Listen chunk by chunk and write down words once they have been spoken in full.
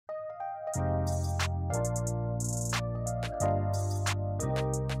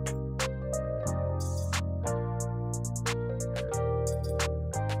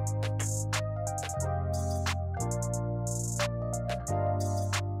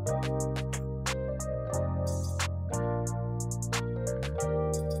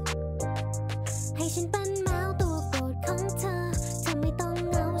ให้ฉันเป็นแมวตัวโปรดของเธอเธอไม่ต้อง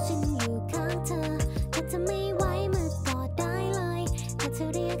เหงาฉันอยู่ข้างเธอถ้าเธอไม่ไหวมากอดได้เลยถ้าเธอ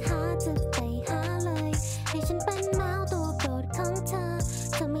เรียกหาจะไปหาเลยให้ฉันเป็น